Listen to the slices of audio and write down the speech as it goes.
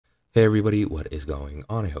Hey everybody, what is going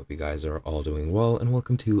on? I hope you guys are all doing well, and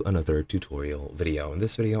welcome to another tutorial video. In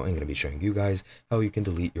this video, I'm going to be showing you guys how you can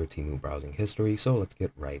delete your Temu browsing history, so let's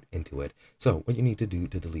get right into it. So what you need to do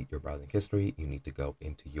to delete your browsing history, you need to go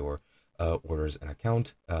into your orders and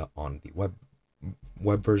account on the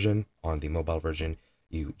web version. On the mobile version,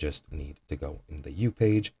 you just need to go in the U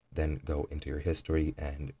page, then go into your history,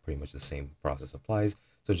 and pretty much the same process applies.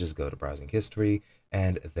 So just go to browsing history,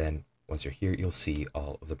 and then once you're here, you'll see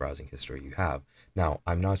all of the browsing history you have. Now,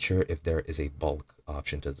 I'm not sure if there is a bulk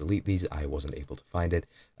option to delete these. I wasn't able to find it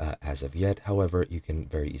as of yet. However, you can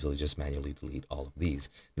very easily just manually delete all of these.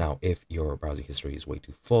 Now, if your browsing history is way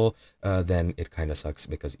too full, then it kind of sucks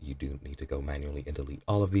because you do need to go manually and delete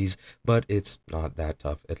all of these, but it's not that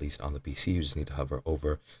tough, at least on the PC. You just need to hover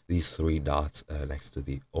over these three dots next to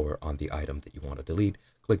the or on the item that you want to delete.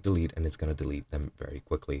 Click delete, and it's going to delete them very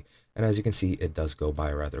quickly. And as you can see, it does go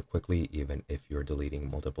by rather quickly, even if you're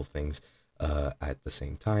deleting multiple things at the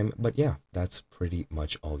same time. But yeah, that's pretty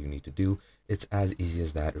much all you need to do. It's as easy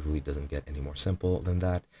as that. It really doesn't get any more simple than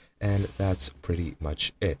that. And that's pretty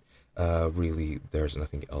much it. Really, there's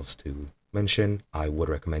nothing else to mention. I would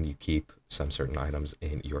recommend you keep some certain items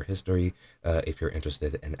in your history. If you're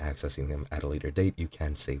interested in accessing them at a later date, you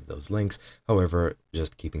can save those links. However,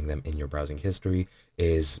 just keeping them in your browsing history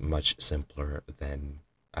is much simpler than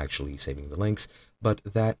actually saving the links. But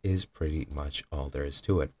that is pretty much all there is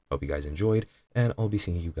to it. Hope you guys enjoyed, and I'll be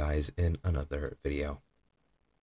seeing you guys in another video.